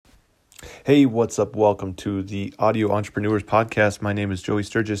Hey, what's up? Welcome to the Audio Entrepreneurs Podcast. My name is Joey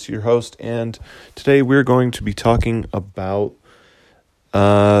Sturgis, your host, and today we're going to be talking about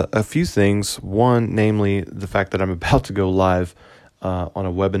a few things. One, namely, the fact that I'm about to go live on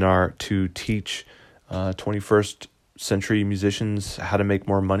a webinar to teach 21st century musicians how to make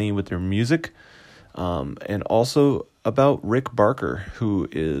more money with their music, and also about Rick Barker, who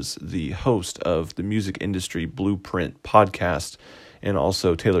is the host of the Music Industry Blueprint podcast, and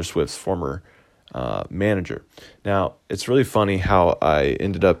also Taylor Swift's former manager. Now, it's really funny how I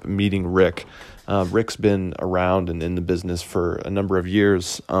ended up meeting Rick. Rick's been around and in the business for a number of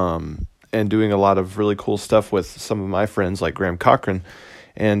years, and doing a lot of really cool stuff with some of my friends like Graham Cochran.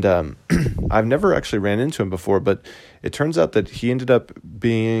 And I've never actually ran into him before, but it turns out that he ended up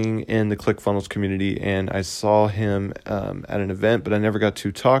being in the ClickFunnels community, and I saw him at an event, but I never got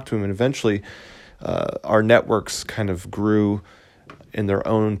to talk to him. And eventually, our networks kind of grew in their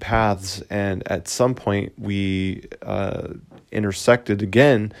own paths, and at some point we intersected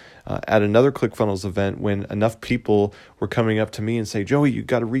again at another ClickFunnels event when enough people were coming up to me and saying, "Joey, you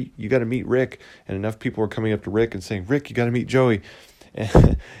got to meet Rick," and enough people were coming up to Rick and saying, "Rick, you got to meet Joey,"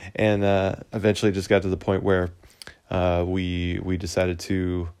 and eventually it just got to the point where we decided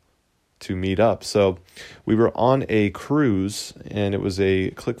to meet up. So we were on a cruise, and it was a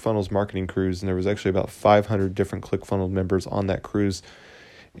ClickFunnels marketing cruise, and there was actually about 500 different ClickFunnels members on that cruise.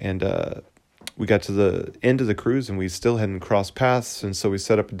 And we got to the end of the cruise, and we still hadn't crossed paths, and so we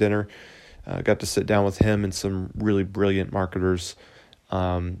set up a dinner. Got to sit down with him and some really brilliant marketers,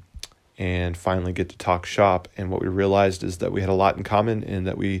 and finally get to talk shop. And what we realized is that we had a lot in common, and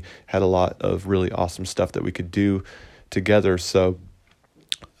that we had a lot of really awesome stuff that we could do together. So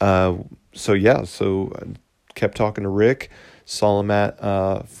I kept talking to Rick, saw him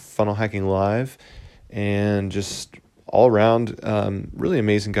at Funnel Hacking Live, and just all around, really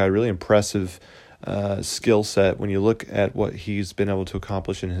amazing guy, really impressive skill set. When you look at what he's been able to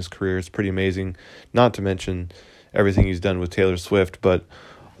accomplish in his career, it's pretty amazing, not to mention everything he's done with Taylor Swift, but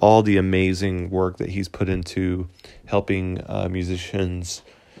all the amazing work that he's put into helping musicians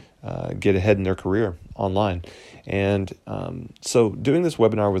get ahead in their career online. And so doing this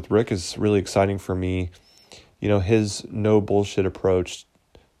webinar with Rick is really exciting for me. You know, his no bullshit approach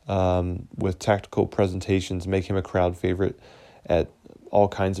with tactical presentations make him a crowd favorite at all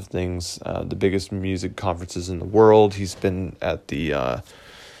kinds of things, the biggest music conferences in the world. He's been at the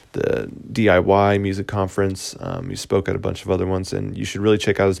DIY music conference. He spoke at a bunch of other ones, and you should really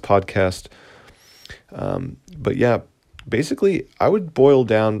check out his podcast. But yeah, basically, I would boil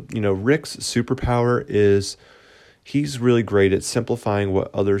down, Rick's superpower is he's really great at simplifying what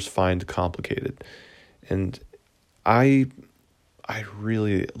others find complicated. And I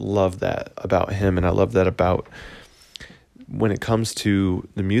really love that about him, and I love that about when it comes to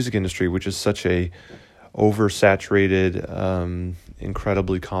the music industry, which is such a oversaturated,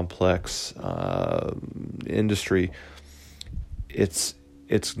 incredibly complex industry. It's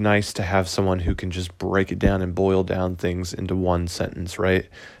nice to have someone who can just break it down and boil down things into one sentence, right?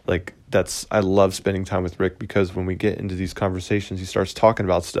 Like I love spending time with Rick, because when we get into these conversations, he starts talking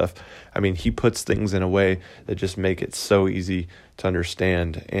about stuff. I mean, he puts things in a way that just make it so easy to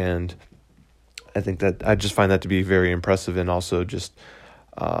understand. And I think that I just find that to be very impressive, and also just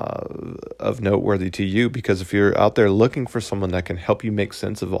of noteworthy to you, because if you're out there looking for someone that can help you make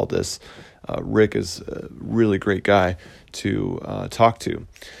sense of all this, Rick is a really great guy to talk to.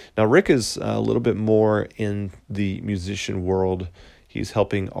 Now, Rick is a little bit more in the musician world. He's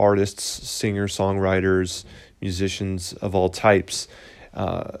helping artists, singers, songwriters, musicians of all types,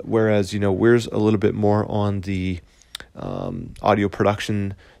 whereas, we're a little bit more on the audio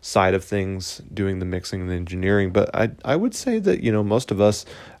production side of things, doing the mixing and the engineering. But I would say that, most of us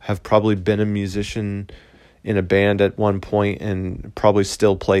have probably been a musician in a band at one point, and probably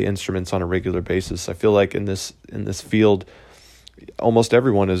still play instruments on a regular basis. I feel like in this field, almost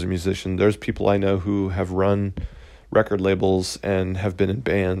everyone is a musician. There's people I know who have run record labels and have been in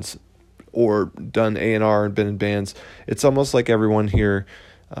bands, or done A&R and been in bands. It's almost like everyone here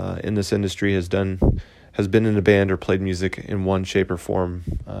in this industry has been in a band or played music in one shape or form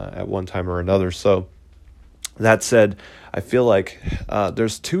at one time or another. So that said, I feel like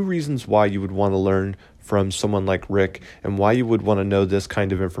there's two reasons why you would want to learn from someone like Rick, and why you would want to know this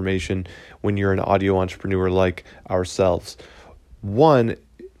kind of information when you're an audio entrepreneur like ourselves. One,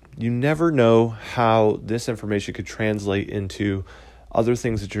 you never know how this information could translate into other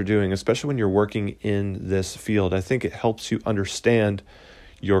things that you're doing, especially when you're working in this field. I think it helps you understand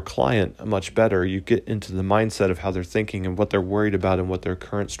your client much better. You get into the mindset of how they're thinking and what they're worried about and what their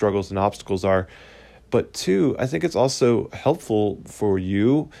current struggles and obstacles are But two, I think it's also helpful for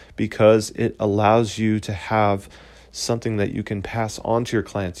you because it allows you to have something that you can pass on to your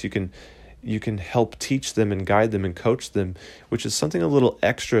clients. You can help teach them and guide them and coach them, which is something a little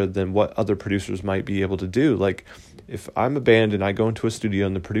extra than what other producers might be able to do. Like if I'm a band and I go into a studio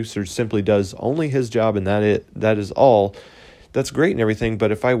and the producer simply does only his job and that is all, that's great and everything.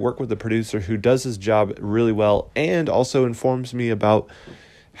 But if I work with a producer who does his job really well and also informs me about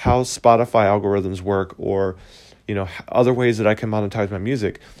how Spotify algorithms work, or other ways that I can monetize my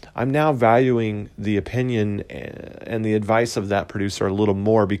music, I'm now valuing the opinion and the advice of that producer a little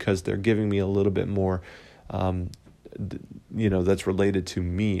more because they're giving me a little bit more, that's related to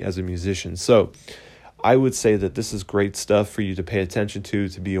me as a musician. So I would say that this is great stuff for you to pay attention to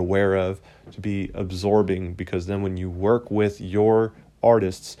be aware of, to be absorbing, because then when you work with your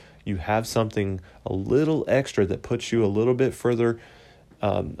artists, you have something a little extra that puts you a little bit further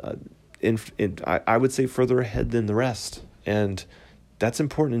I would say further ahead than the rest. And that's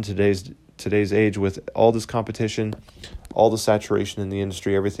important in today's age with all this competition, all the saturation in the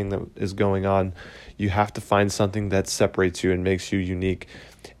industry, everything that is going on. You have to find something that separates you and makes you unique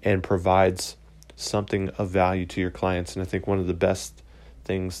and provides something of value to your clients. And I think one of the best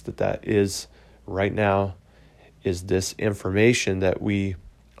things that is right now is this information that we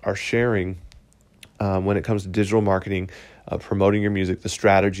are sharing when it comes to digital marketing, promoting your music, the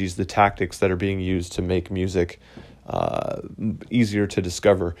strategies, the tactics that are being used to make music easier to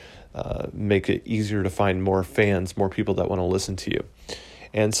discover, make it easier to find more fans, more people that want to listen to you.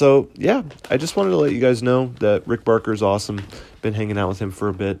 And so, I just wanted to let you guys know that Rick Barker is awesome. Been hanging out with him for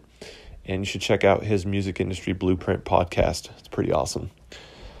a bit, and you should check out his Music Industry Blueprint podcast. It's pretty awesome.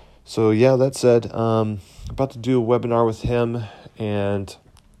 So that said, about to do a webinar with him, and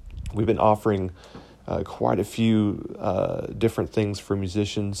we've been offering quite a few different things for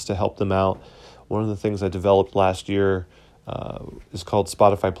musicians to help them out. One of the things I developed last year is called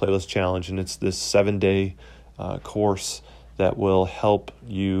Spotify Playlist Challenge, and it's this 7-day course that will help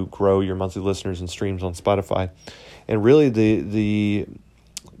you grow your monthly listeners and streams on Spotify. And really the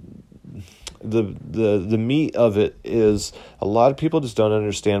meat of it is a lot of people just don't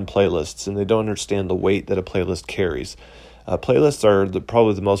understand playlists, and they don't understand the weight that a playlist carries. Playlists are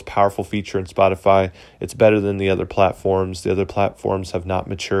probably the most powerful feature in Spotify. It's better than the other platforms. The other platforms have not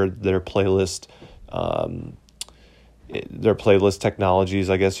matured their playlist technologies,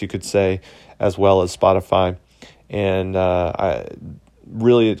 I guess you could say, as well as Spotify. And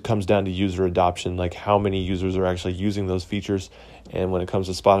it comes down to user adoption, like how many users are actually using those features. And when it comes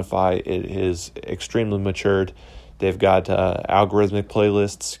to Spotify, it is extremely matured. They've got algorithmic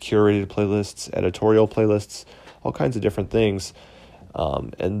playlists, curated playlists, editorial playlists, all kinds of different things.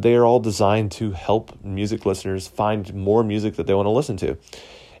 And they're all designed to help music listeners find more music that they want to listen to.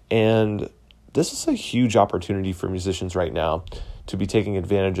 And this is a huge opportunity for musicians right now to be taking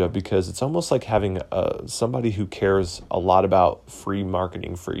advantage of, because it's almost like having somebody who cares a lot about free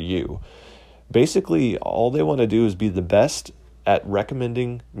marketing for you. Basically, all they want to do is be the best at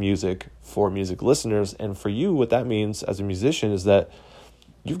recommending music for music listeners. And for you, what that means as a musician is that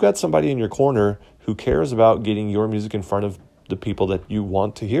you've got somebody in your corner who cares about getting your music in front of the people that you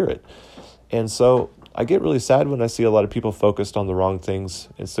want to hear it. And so I get really sad when I see a lot of people focused on the wrong things.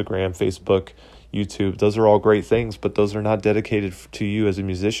 Instagram, Facebook, YouTube, those are all great things, but those are not dedicated to you as a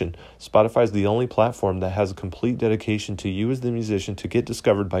musician. Spotify is the only platform that has a complete dedication to you as the musician to get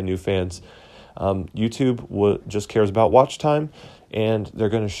discovered by new fans. YouTube just cares about watch time, and they're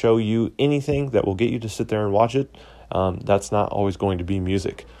going to show you anything that will get you to sit there and watch it. That's not always going to be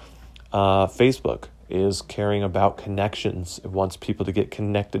music. Facebook is caring about connections. It wants people to get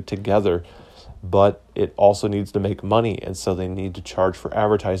connected together, but it also needs to make money, and so they need to charge for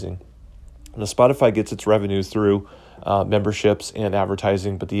advertising. Now, Spotify gets its revenue through memberships and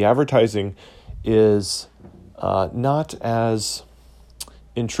advertising, but the advertising is not as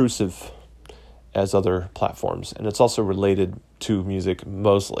intrusive as other platforms, and it's also related to music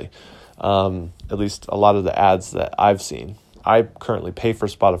mostly. At least a lot of the ads that I've seen. I currently pay for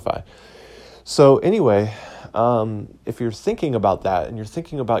Spotify. So anyway, if you're thinking about that and you're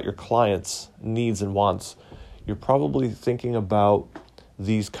thinking about your clients' needs and wants, you're probably thinking about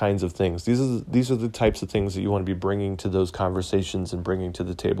these kinds of things. These are the types of things that you want to be bringing to those conversations and bringing to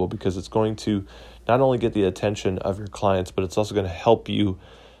the table, because it's going to not only get the attention of your clients, but it's also going to help you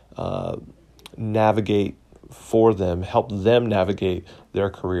navigate for them, help them navigate their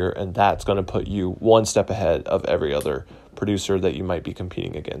career, and that's going to put you one step ahead of every other producer that you might be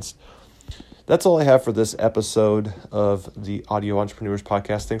competing against. That's all I have for this episode of the Audio Entrepreneurs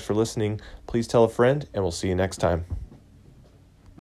Podcast. Thanks for listening. Please tell a friend, and we'll see you next time.